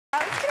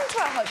Let's get into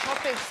our hot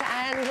topics,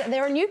 and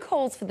there are new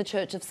calls for the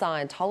Church of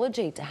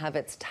Scientology to have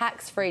its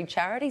tax-free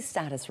charity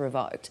status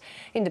revoked.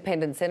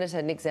 Independent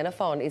Senator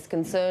Xenophon is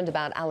concerned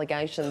about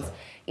allegations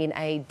in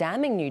a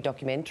damning new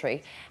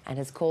documentary and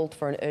has called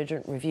for an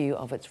urgent review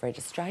of its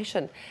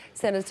registration.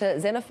 Senator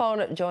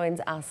Xenophon joins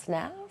us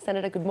now.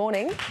 Senator, good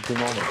morning. Good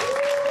morning.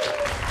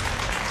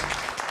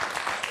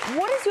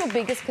 What is your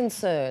biggest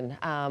concern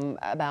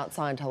about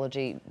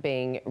Scientology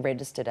being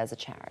registered as a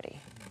charity?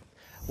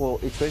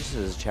 Well, it's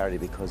registered as a charity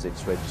because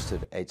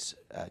it's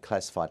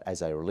classified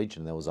as a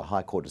religion. There was a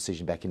High Court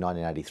decision back in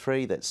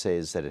 1983 that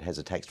says that it has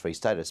a tax-free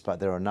status, but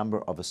there are a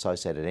number of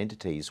associated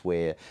entities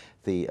where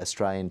the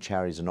Australian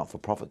Charities and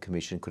Not-for-Profit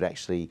Commission could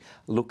actually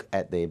look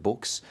at their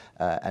books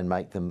and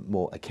make them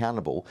more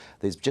accountable.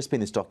 There's just been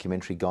this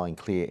documentary Going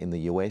Clear in the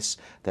US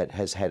that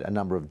has had a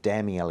number of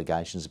damning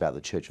allegations about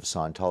the Church of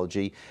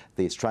Scientology.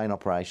 The Australian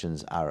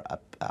operations are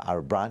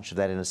a branch of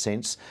that in a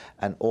sense,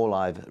 and all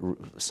I'm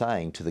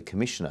saying to the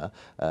Commissioner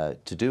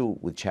to deal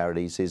with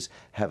charities is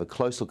have a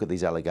close look at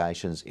these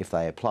allegations. If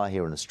they apply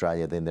here in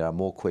Australia, then there are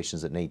more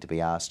questions that need to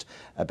be asked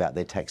about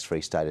their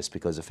tax-free status,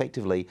 because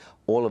effectively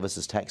all of us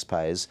as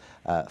taxpayers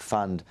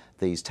fund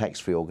these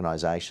tax-free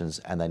organisations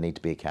and they need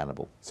to be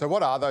accountable. So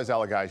what are those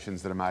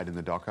allegations that are made in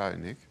the doco,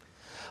 Nick?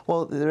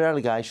 Well, there are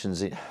allegations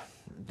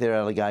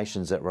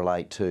that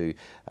relate to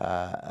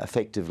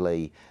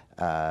effectively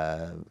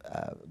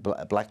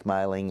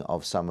blackmailing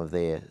of some of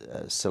their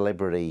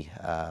celebrity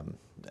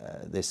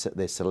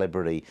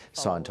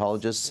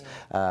Scientologists,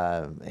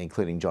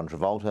 including John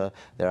Travolta.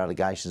 There are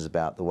allegations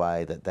about the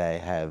way that they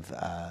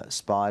have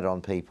spied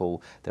on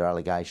people. There are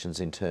allegations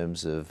in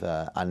terms of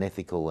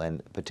unethical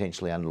and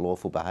potentially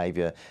unlawful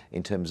behaviour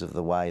in terms of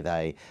the way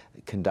they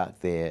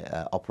conduct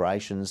their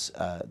operations.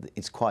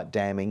 It's quite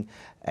damning,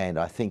 and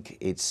I think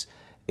it's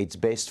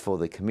best for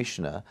the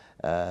Commissioner,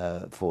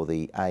 for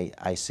the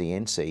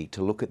ACNC,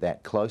 to look at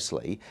that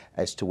closely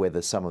as to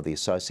whether some of the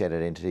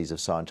associated entities of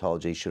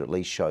Scientology should at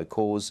least show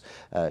cause,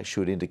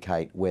 should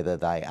indicate whether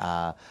they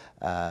are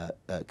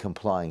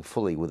complying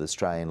fully with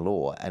Australian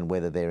law and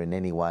whether they're in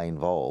any way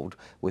involved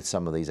with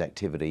some of these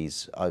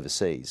activities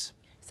overseas.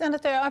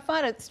 Senator, I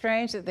find it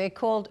strange that they're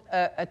called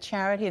a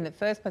charity in the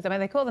first place. I mean,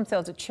 they call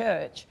themselves a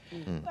church,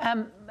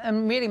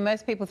 and really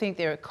most people think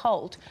they're a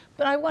cult.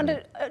 But I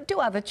wonder, do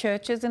other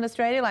churches in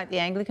Australia, like the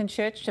Anglican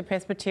Church, the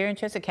Presbyterian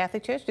Church, the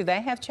Catholic Church, do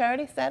they have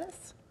charity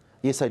status?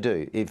 Yes, they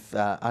do. If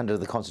under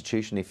the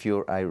Constitution, if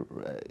you're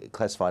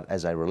classified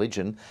as a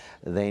religion,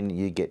 then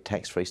you get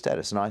tax-free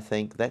status, and I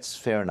think that's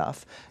fair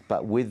enough.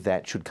 But with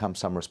that should come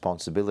some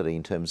responsibility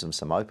in terms of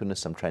some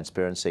openness, some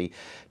transparency,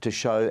 to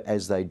show,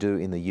 as they do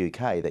in the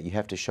UK, that you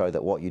have to show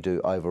that what you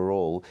do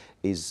overall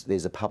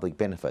there's a public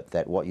benefit,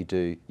 that what you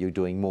do, you're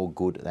doing more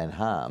good than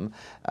harm.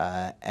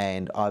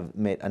 And I've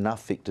met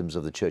enough victims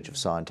of the Church of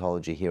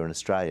Scientology here in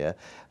Australia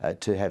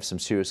to have some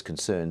serious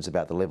concerns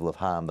about the level of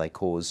harm they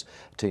cause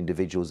to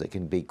individuals that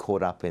can be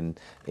caught up in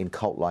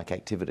cult-like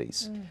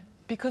activities.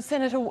 Because,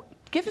 Senator,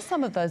 give us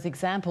some of those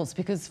examples,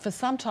 because for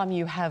some time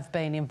you have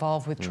been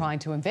involved with trying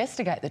to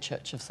investigate the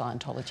Church of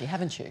Scientology,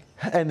 haven't you?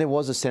 And there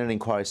was a Senate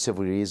inquiry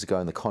several years ago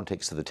in the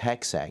context of the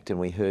Tax Act, and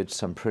we heard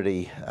some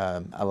pretty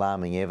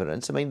alarming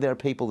evidence. I mean, there are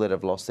people that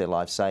have lost their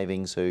life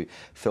savings who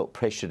felt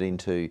pressured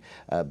into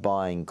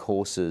buying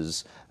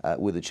courses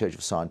with the Church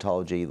of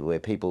Scientology, where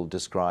people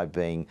describe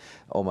being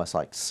almost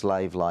like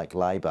slave-like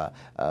labour,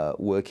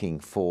 working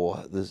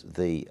for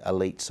the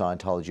elite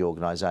Scientology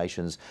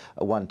organisations.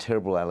 One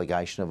terrible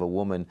allegation of a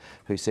woman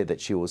who said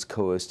that she was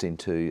coerced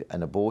into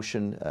an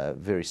abortion, a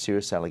very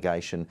serious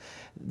allegation.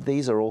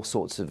 These are all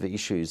sorts of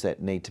issues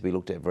that need to be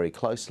looked at very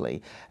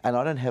closely. And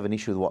I don't have an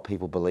issue with what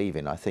people believe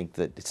in. I think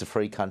that it's a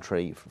free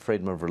country.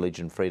 Freedom of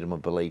religion, freedom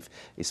of belief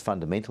is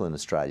fundamental in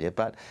Australia,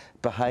 but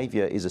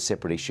behaviour is a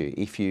separate issue.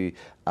 If you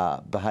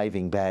are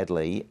behaving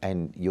badly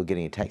and you're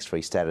getting a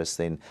tax-free status,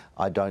 then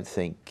I don't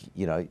think,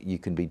 you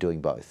can be doing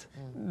both.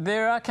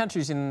 There are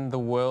countries in the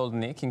world,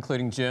 Nick,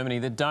 including Germany,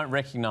 that don't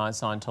recognise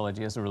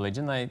Scientology as a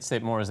religion. They see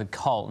it more as a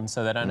cult, and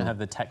so they don't have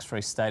the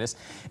tax-free status.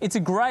 It's a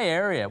grey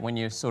area when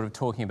you're sort of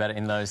talking about it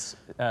in those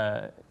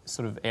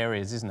sort of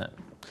areas, isn't it?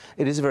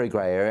 It is a very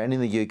grey area, and in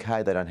the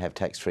UK they don't have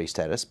tax-free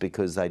status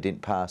because they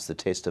didn't pass the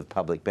test of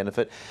public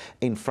benefit.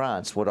 In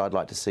France, what I'd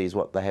like to see is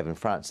what they have in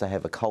France. They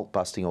have a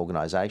cult-busting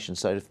organisation,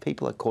 so if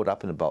people are caught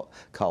up in a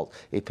cult,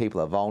 if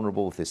people are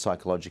vulnerable, if there's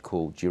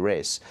psychological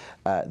duress,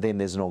 then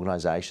there's an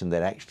organisation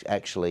that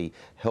actually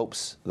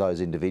helps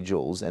those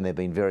individuals, and they've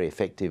been very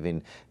effective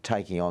in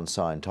taking on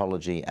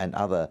Scientology and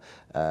other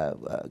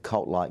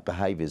cult-like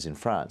behaviours in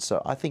France.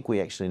 So I think we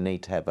actually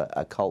need to have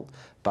a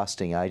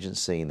cult-busting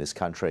agency in this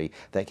country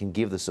that can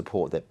give the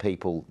support that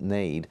people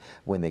need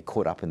when they're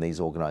caught up in these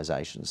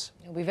organisations.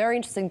 It'll be very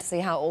interesting to see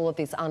how all of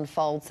this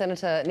unfolds.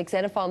 Senator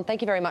Xenophon,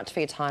 thank you very much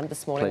for your time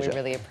this morning. Pleasure. We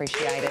really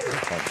appreciate it.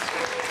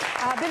 Thanks.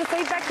 A bit of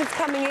feedback that's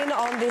coming in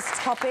on this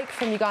topic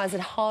from you guys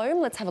at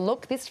home. Let's have a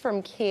look. This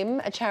from Kim.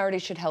 A charity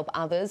should help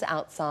others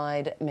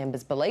outside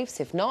members' beliefs.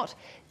 If not,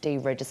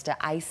 deregister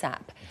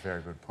ASAP.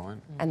 Very good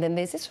point. And then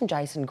there's this from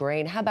Jason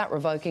Green. How about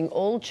revoking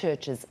all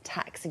churches'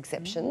 tax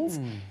exceptions?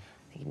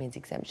 I think he means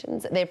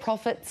exemptions. Their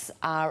profits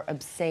are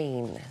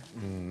obscene.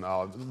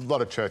 A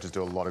lot of churches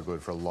do a lot of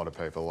good for a lot of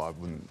people. I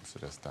wouldn't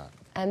suggest that.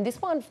 And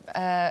this one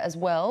as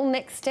well,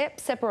 next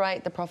step,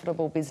 separate the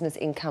profitable business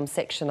income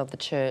section of the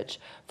church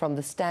from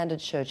the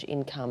standard church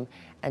income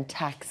and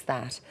tax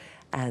that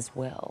as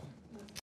well.